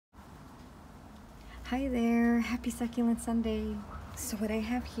Hi there, happy Succulent Sunday. So what I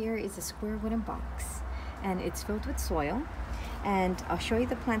have here is a square wooden box and it's filled with soil, and I'll show you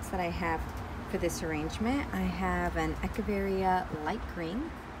the plants that I have for this arrangement. I have an Echeveria light green.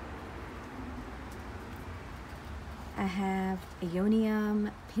 I have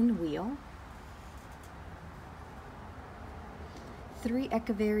Aeonium Pinwheel, 3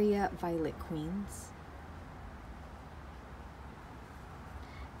 Echeveria violet queens,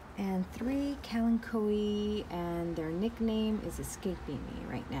 and 3 Kalanchoe, and their nickname is escaping me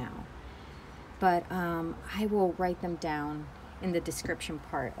right now. But I will write them down in the description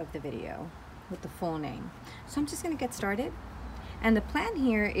part of the video with the full name. So I'm just going to get started. And the plan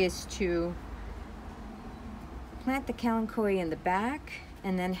here is to plant the Kalanchoe in the back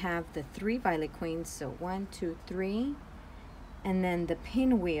and then have the 3 violet queens. So 1, 2, 3. And then the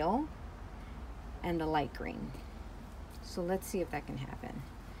pinwheel and the light green. So let's see if that can happen.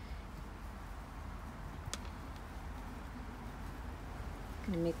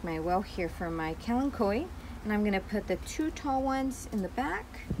 I'm going to make my well here for my Kalanchoe, and I'm going to put the 2 tall ones in the back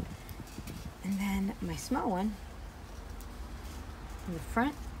and then my small one in the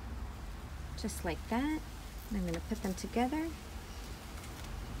front, just like that. And I'm going to put them together,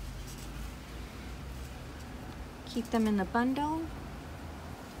 keep them in the bundle,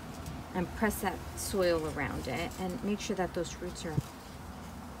 and press that soil around it and make sure that those roots are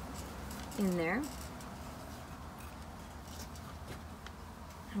in there.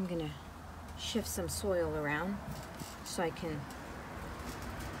 I'm gonna shift some soil around so I can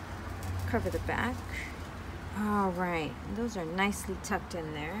cover the back. All right, those are nicely tucked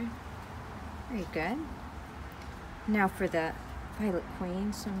in there. Very good. Now for the violet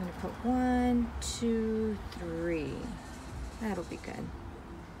queen, so I'm gonna put 1, 2, 3. That'll be good.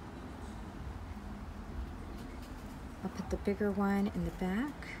 I'll put the bigger one in the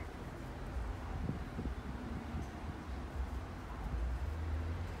back.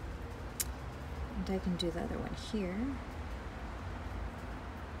 And I can do the other one here.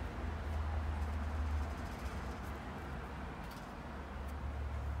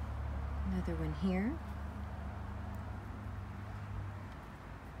 Another one here.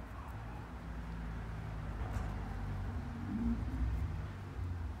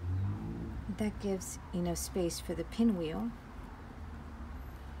 That gives enough space for the pinwheel.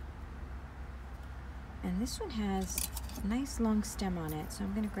 And this one has a nice long stem on it, so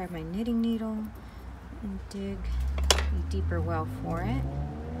I'm going to grab my knitting needle and dig a deeper well for it.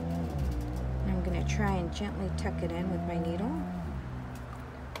 And I'm going to try and gently tuck it in with my needle.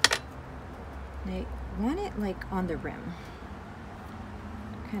 And I want it like on the rim.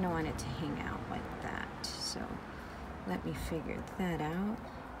 I kind of want it to hang out like that. So let me figure that out.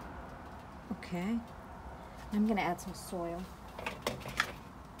 Okay. I'm going to add some soil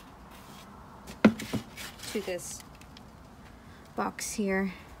to this box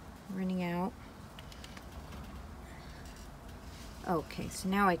here, running out. Okay, so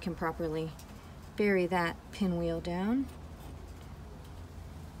now I can properly bury that pinwheel down.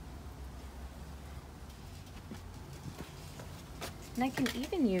 And I can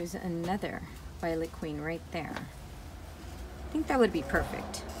even use another violet queen right there. I think that would be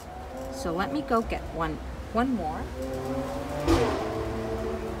perfect. So let me go get one more.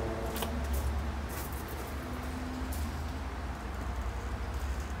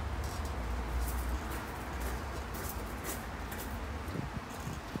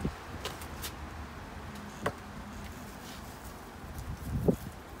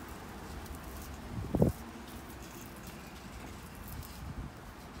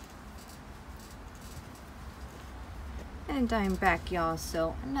 And I'm back, y'all.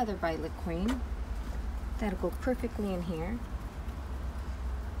 So another violet queen. That'll go perfectly in here.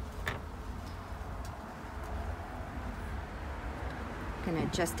 Gonna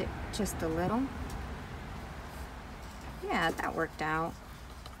adjust it just a little. Yeah, that worked out.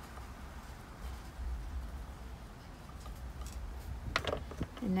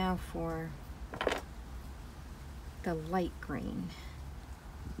 And now for the light green.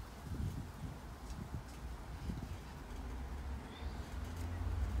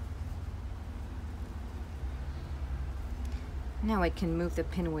 Now I can move the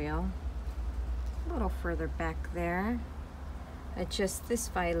pinwheel a little further back there. Adjust this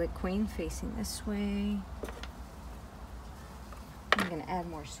violet queen facing this way. I'm going to add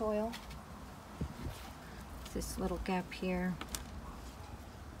more soil. This little gap here.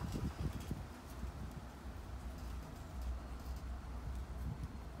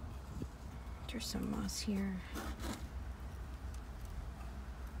 There's some moss here.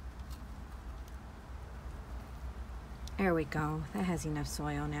 There we go. That has enough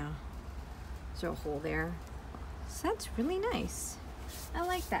soil now. There's a hole there. So that's really nice. I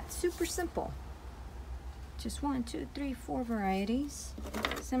like that. Super simple. Just 1, 2, 3, 4 varieties.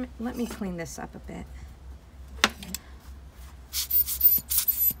 So let me clean this up a bit.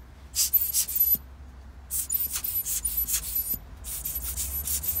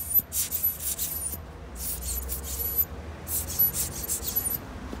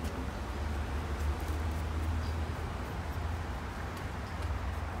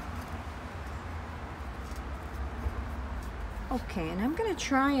 Okay, and I'm gonna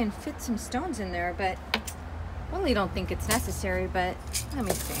try and fit some stones in there, but I really don't think it's necessary, but let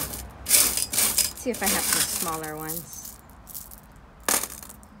me see. Let's see if I have some smaller ones.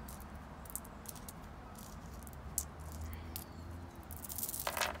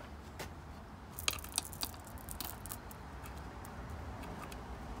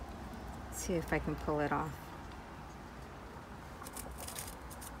 Let's see if I can pull it off.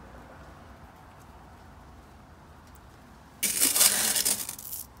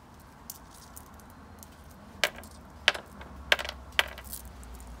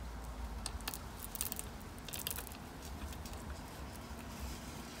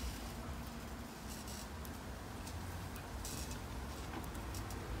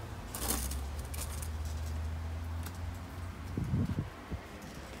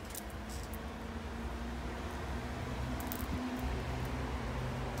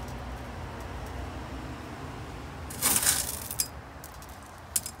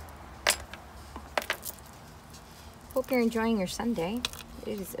 Hope you're enjoying your Sunday.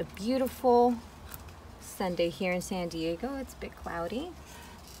 It is a beautiful Sunday here in San Diego. It's a bit cloudy.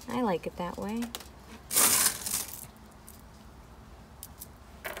 I like it that way.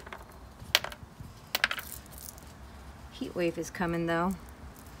 Heat wave is coming though.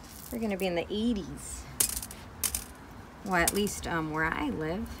 We're gonna be in the 80s. Well, at least where I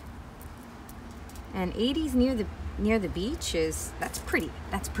live. And 80s near the beach that's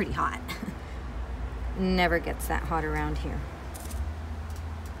pretty hot. Never gets that hot around here.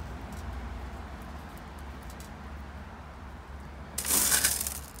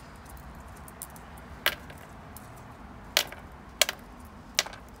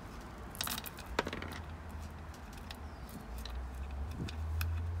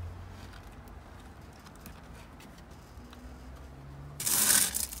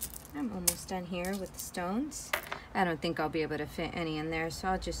 I'm almost done here with the stones. I don't think I'll be able to fit any in there, so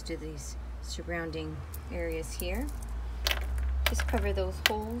I'll just do these surrounding areas here. Just cover those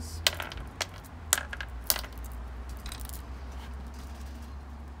holes.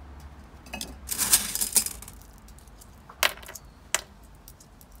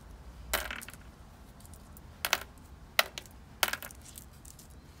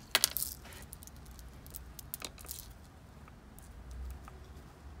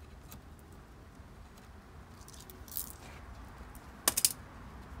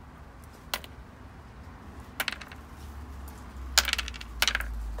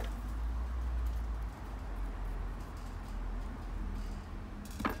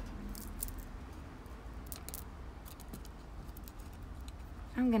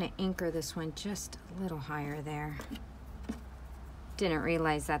 I'm gonna anchor this one just a little higher there. Didn't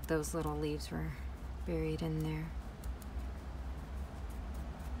realize that those little leaves were buried in there.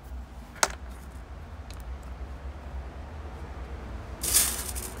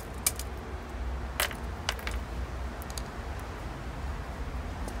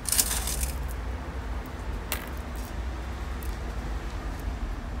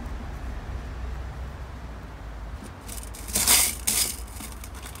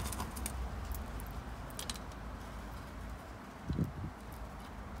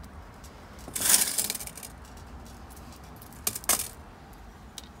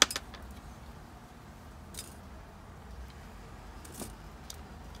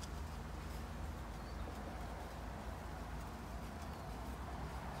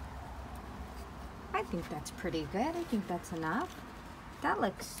 I think that's pretty good. I think that's enough. That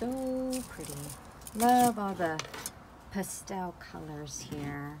looks so pretty. Love all the pastel colors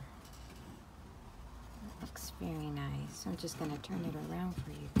here. That looks very nice. I'm just going to turn it around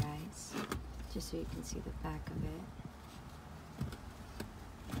for you guys, just so you can see the back of it.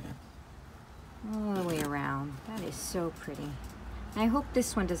 All the way around. That is so pretty. I hope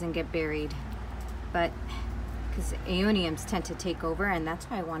this one doesn't get buried, but because Aeoniums tend to take over, and that's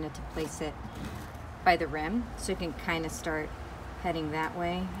why I wanted to place it by the rim, so you can kind of start heading that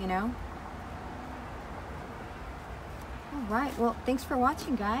way, you know? All right, well, thanks for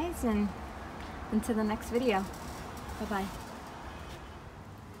watching, guys, and until the next video. Bye-bye.